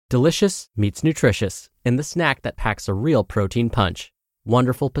Delicious meets nutritious in the snack that packs a real protein punch.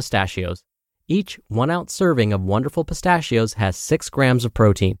 Wonderful Pistachios. Each 1-ounce serving of Wonderful Pistachios has 6 grams of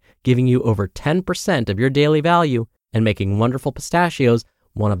protein, giving you over 10% of your daily value and making Wonderful Pistachios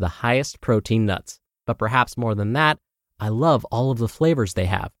one of the highest protein nuts. But perhaps more than that, I love all of the flavors they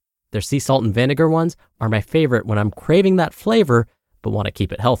have. Their sea salt and vinegar ones are my favorite when I'm craving that flavor but want to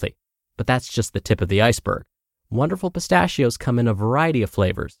keep it healthy. But that's just the tip of the iceberg. Wonderful Pistachios come in a variety of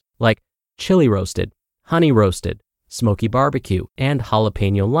flavors, like chili roasted, honey roasted, smoky barbecue, and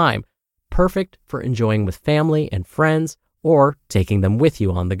jalapeno lime, perfect for enjoying with family and friends or taking them with you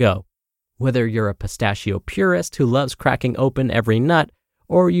on the go. Whether you're a pistachio purist who loves cracking open every nut,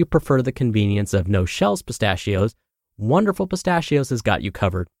 or you prefer the convenience of no-shells pistachios, Wonderful Pistachios has got you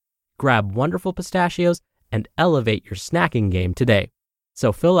covered. Grab Wonderful Pistachios and elevate your snacking game today.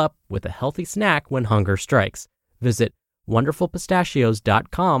 So fill up with a healthy snack when hunger strikes. Visit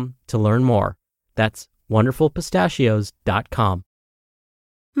wonderfulpistachios.com to learn more. That's wonderfulpistachios.com.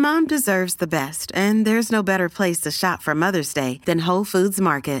 Mom deserves the best, and there's no better place to shop for Mother's Day than Whole Foods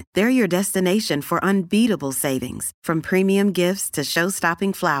Market. They're your destination for unbeatable savings, from premium gifts to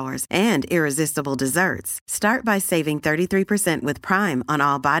show-stopping flowers and irresistible desserts. Start by saving 33% with Prime on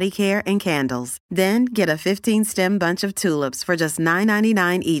all body care and candles. Then get a 15-stem bunch of tulips for just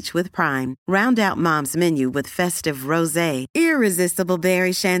 $9.99 each with Prime. Round out Mom's menu with festive rosé, irresistible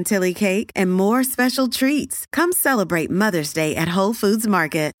berry chantilly cake, and more special treats. Come celebrate Mother's Day at Whole Foods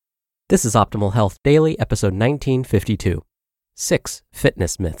Market. This is Optimal Health Daily, episode 1952. 6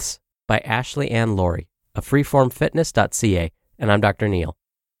 Fitness Myths by Ashley Ann Lawrie of freeformfitness.ca, and I'm Dr. Neil.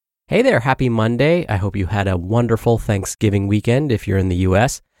 Hey there, happy Monday. I hope you had a wonderful Thanksgiving weekend if you're in the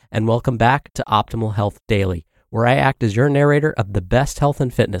U.S., and welcome back to Optimal Health Daily, where I act as your narrator of the best health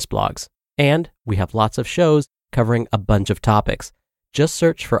and fitness blogs. And we have lots of shows covering a bunch of topics. Just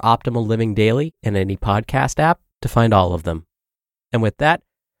search for Optimal Living Daily in any podcast app to find all of them. And with that,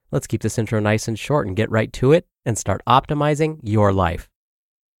 let's keep this intro nice and short and get right to it and start optimizing your life.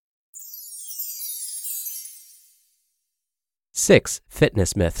 6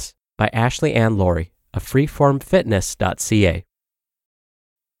 Fitness Myths by Ashley Ann Lawrie of freeformfitness.ca.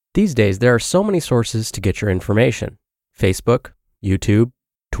 These days, there are so many sources to get your information. Facebook, YouTube,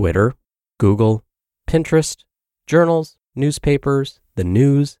 Twitter, Google, Pinterest, journals, newspapers, the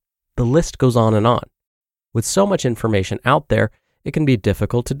news, the list goes on and on. With so much information out there, it can be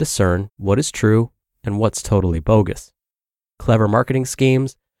difficult to discern what is true and what's totally bogus. Clever marketing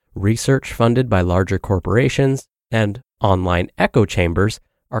schemes, research funded by larger corporations, and online echo chambers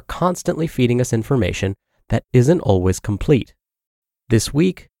are constantly feeding us information that isn't always complete. This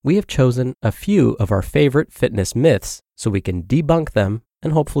week, we have chosen a few of our favorite fitness myths so we can debunk them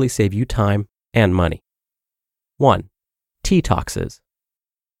and hopefully save you time and money. 1. Tea-toxes.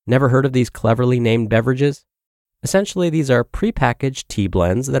 Never heard of these cleverly named beverages? Essentially, these are prepackaged tea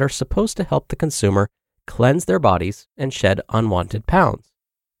blends that are supposed to help the consumer cleanse their bodies and shed unwanted pounds.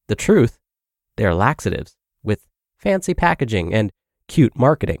 The truth, they are laxatives with fancy packaging and cute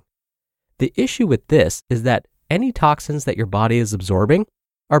marketing. The issue with this is that any toxins that your body is absorbing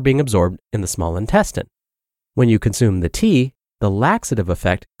are being absorbed in the small intestine. When you consume the tea, the laxative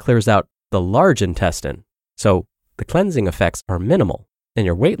effect clears out the large intestine, so the cleansing effects are minimal, and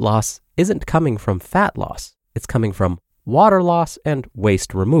your weight loss isn't coming from fat loss. It's coming from water loss and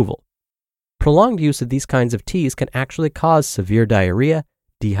waste removal. Prolonged use of these kinds of teas can actually cause severe diarrhea,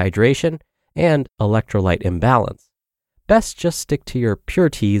 dehydration, and electrolyte imbalance. Best just stick to your pure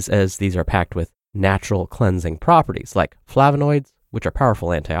teas, as these are packed with natural cleansing properties like flavonoids, which are powerful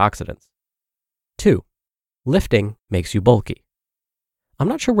antioxidants. 2. Lifting makes you bulky. I'm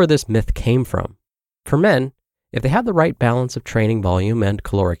not sure where this myth came from. For men, if they have the right balance of training volume and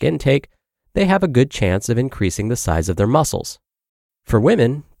caloric intake, they have a good chance of increasing the size of their muscles. For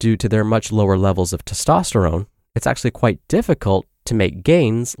women, due to their much lower levels of testosterone, it's actually quite difficult to make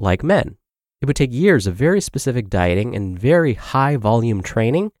gains like men. It would take years of very specific dieting and very high volume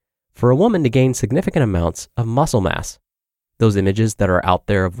training for a woman to gain significant amounts of muscle mass. Those images that are out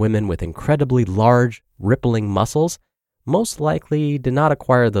there of women with incredibly large, rippling muscles most likely did not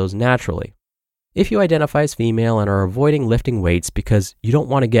acquire those naturally. If you identify as female and are avoiding lifting weights because you don't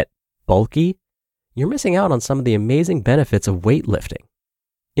want to get bulky, you're missing out on some of the amazing benefits of weightlifting.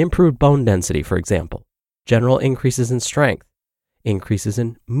 Improved bone density, for example, general increases in strength, increases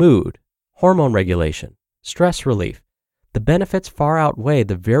in mood, hormone regulation, stress relief. The benefits far outweigh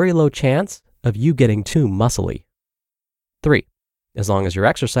the very low chance of you getting too muscly. 3. As long as you're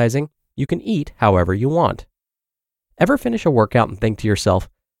exercising, you can eat however you want. Ever finish a workout and think to yourself,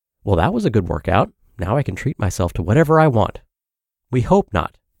 well, that was a good workout. Now I can treat myself to whatever I want. We hope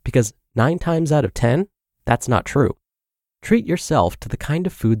not, because 9 times out of 10, that's not true. Treat yourself to the kind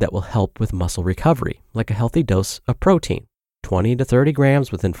of food that will help with muscle recovery, like a healthy dose of protein. 20 to 30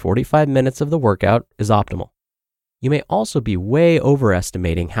 grams within 45 minutes of the workout is optimal. You may also be way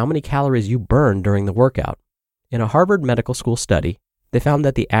overestimating how many calories you burn during the workout. In a Harvard Medical School study, they found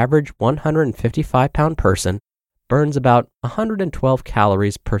that the average 155-pound person burns about 112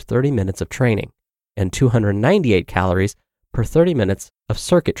 calories per 30 minutes of training and 298 calories per 30 minutes of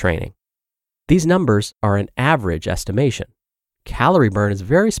circuit training. These numbers are an average estimation. Calorie burn is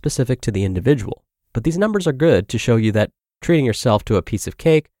very specific to the individual, but these numbers are good to show you that treating yourself to a piece of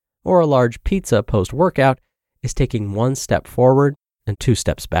cake or a large pizza post-workout is taking 1 step forward and 2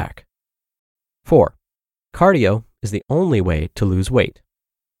 steps back. 4. Cardio is the only way to lose weight.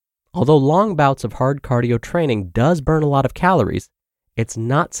 Although long bouts of hard cardio training does burn a lot of calories, it's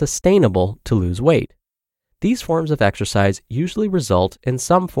not sustainable to lose weight. These forms of exercise usually result in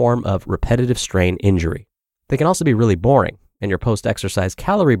some form of repetitive strain injury. They can also be really boring, and your post-exercise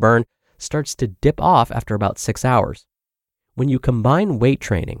calorie burn starts to dip off after about 6 hours. When you combine weight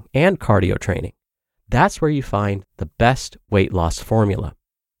training and cardio training, that's where you find the best weight loss formula.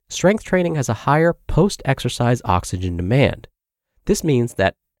 Strength training has a higher post-exercise oxygen demand. This means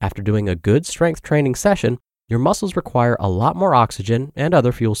that after doing a good strength training session, your muscles require a lot more oxygen and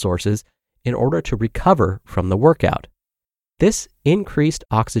other fuel sources in order to recover from the workout. This increased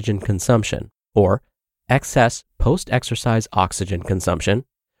oxygen consumption, or excess post-exercise oxygen consumption,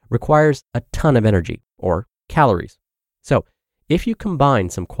 requires a ton of energy, or calories. So, if you combine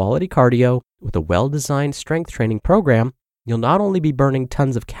some quality cardio with a well-designed strength training program, you'll not only be burning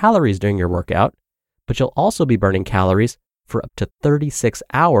tons of calories during your workout, but you'll also be burning calories for up to 36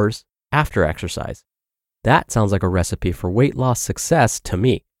 hours after exercise. That sounds like a recipe for weight loss success to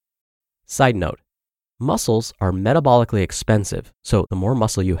me. Side note, muscles are metabolically expensive, so the more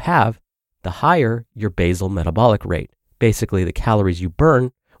muscle you have, the higher your basal metabolic rate, basically the calories you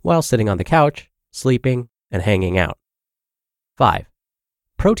burn while sitting on the couch, sleeping, and hanging out. 5.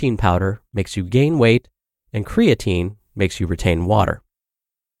 Protein powder makes you gain weight, and creatine makes you retain water.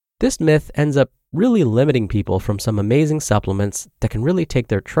 This myth ends up really limiting people from some amazing supplements that can really take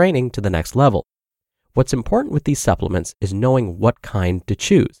their training to the next level. What's important with these supplements is knowing what kind to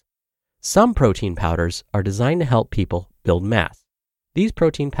choose. Some protein powders are designed to help people build mass. These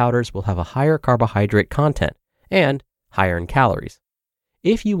protein powders will have a higher carbohydrate content and higher in calories.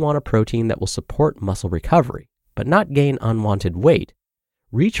 If you want a protein that will support muscle recovery, but not gain unwanted weight,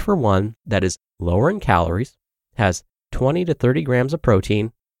 reach for one that is lower in calories, has 20 to 30 grams of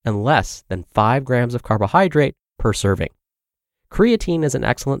protein, and less than 5 grams of carbohydrate per serving. Creatine is an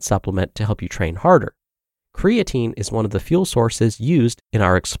excellent supplement to help you train harder. Creatine is one of the fuel sources used in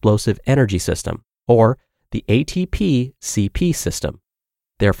our explosive energy system, or the ATP-CP system.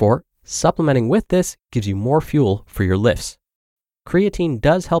 Therefore, supplementing with this gives you more fuel for your lifts. Creatine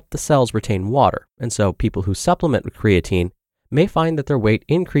does help the cells retain water, and so people who supplement with creatine may find that their weight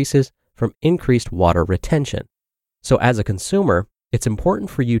increases from increased water retention. So as a consumer, it's important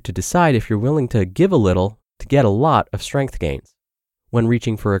for you to decide if you're willing to give a little to get a lot of strength gains. When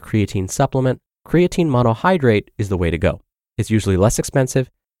reaching for a creatine supplement, creatine monohydrate is the way to go. It's usually less expensive,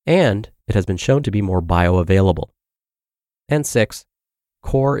 and it has been shown to be more bioavailable. And 6,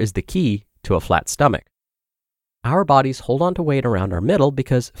 core is the key to a flat stomach. Our bodies hold on to weight around our middle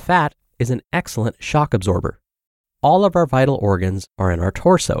because fat is an excellent shock absorber. All of our vital organs are in our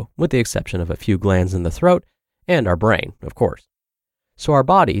torso, with the exception of a few glands in the throat and our brain, of course. So our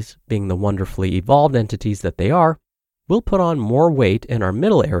bodies, being the wonderfully evolved entities that they are, will put on more weight in our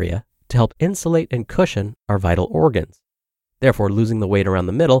middle area to help insulate and cushion our vital organs. Therefore, losing the weight around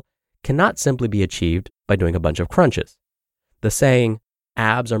the middle cannot simply be achieved by doing a bunch of crunches. The saying,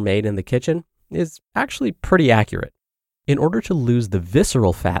 abs are made in the kitchen, is actually pretty accurate. In order to lose the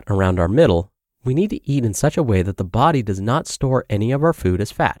visceral fat around our middle, we need to eat in such a way that the body does not store any of our food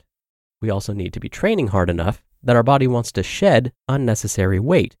as fat. We also need to be training hard enough that our body wants to shed unnecessary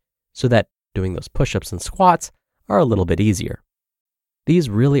weight so that doing those push-ups and squats are a little bit easier. These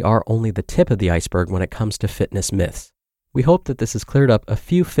really are only the tip of the iceberg when it comes to fitness myths. We hope that this has cleared up a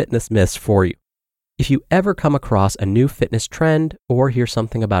few fitness myths for you. If you ever come across a new fitness trend or hear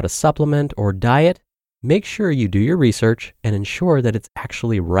something about a supplement or diet, make sure you do your research and ensure that it's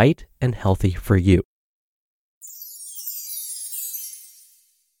actually right and healthy for you.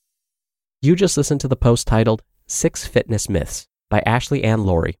 You just listened to the post titled 6 Fitness Myths by Ashley and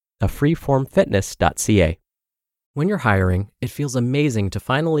Lawrie of freeformfitness.ca. When you're hiring, it feels amazing to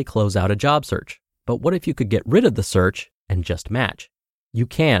finally close out a job search. But what if you could get rid of the search and just match? You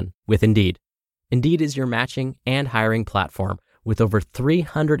can with Indeed. Indeed is your matching and hiring platform with over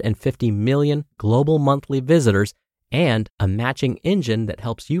 350 million global monthly visitors and a matching engine that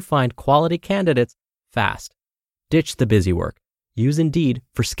helps you find quality candidates fast. Ditch the busy work. Use Indeed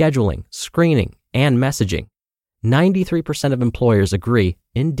for scheduling, screening, and messaging. 93% of employers agree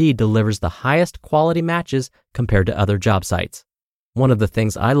Indeed delivers the highest quality matches compared to other job sites. One of the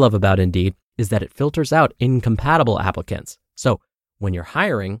things I love about Indeed is that it filters out incompatible applicants. So when you're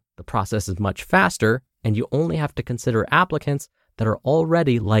hiring, the process is much faster and you only have to consider applicants that are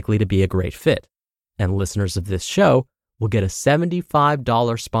already likely to be a great fit. And listeners of this show will get a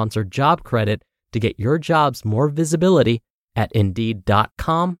 $75 sponsored job credit to get your jobs more visibility at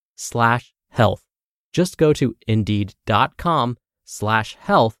Indeed.com/health. Just go to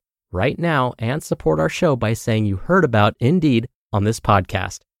Indeed.com/health right now and support our show by saying you heard about Indeed on this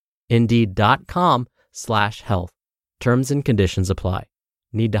podcast. Indeed.com/health. Terms and conditions apply.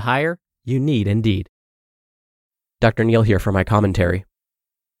 Need to hire? You need Indeed. Dr. Neal here for my commentary.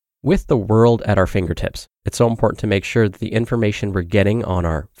 With the world at our fingertips, it's so important to make sure that the information we're getting on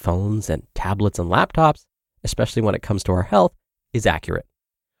our phones and tablets and laptops, especially when it comes to our health, is accurate.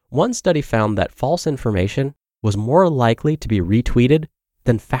 One study found that false information was more likely to be retweeted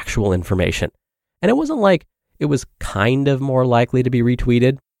than factual information. And it wasn't like it was kind of more likely to be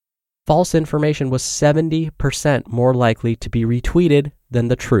retweeted. False information was 70% more likely to be retweeted than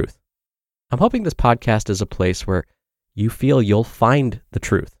the truth. I'm hoping this podcast is a place where you feel you'll find the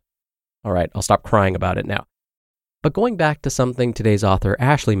truth. All right, I'll stop crying about it now. But going back to something today's author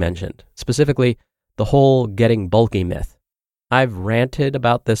Ashley mentioned, specifically the whole getting bulky myth. I've ranted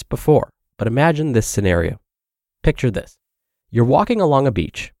about this before, but imagine this scenario. Picture this. You're walking along a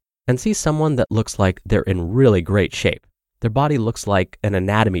beach and see someone that looks like they're in really great shape. Their body looks like an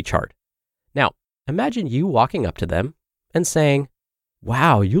anatomy chart. Now, imagine you walking up to them and saying,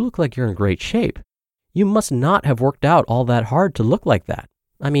 "Wow, you look like you're in great shape. You must not have worked out all that hard to look like that.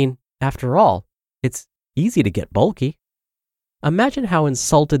 I mean, after all, it's easy to get bulky." Imagine how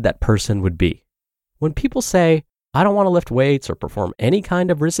insulted that person would be. When people say, "I don't want to lift weights or perform any kind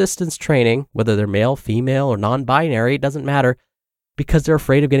of resistance training," whether they're male, female, or non-binary, it doesn't matter, because they're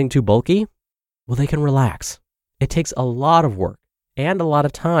afraid of getting too bulky, well, they can relax. It takes a lot of work and a lot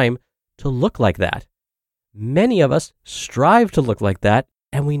of time to look like that. Many of us strive to look like that,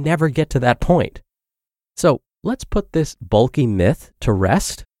 and we never get to that point. So let's put this bulky myth to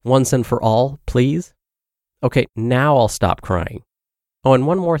rest once and for all, please. Okay, now I'll stop crying. Oh, and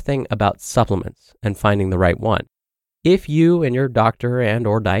one more thing about supplements and finding the right one. If you and your doctor and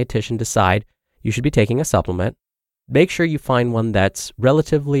or dietitian decide you should be taking a supplement, make sure you find one that's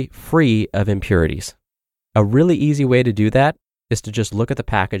relatively free of impurities. A really easy way to do that is to just look at the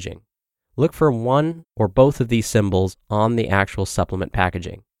packaging. Look for one or both of these symbols on the actual supplement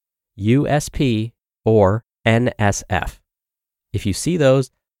packaging, USP or NSF. If you see those,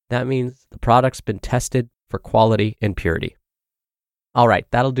 that means the product's been tested for quality and purity. All right,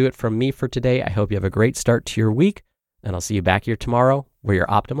 that'll do it from me for today. I hope you have a great start to your week, and I'll see you back here tomorrow where your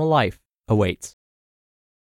optimal life awaits.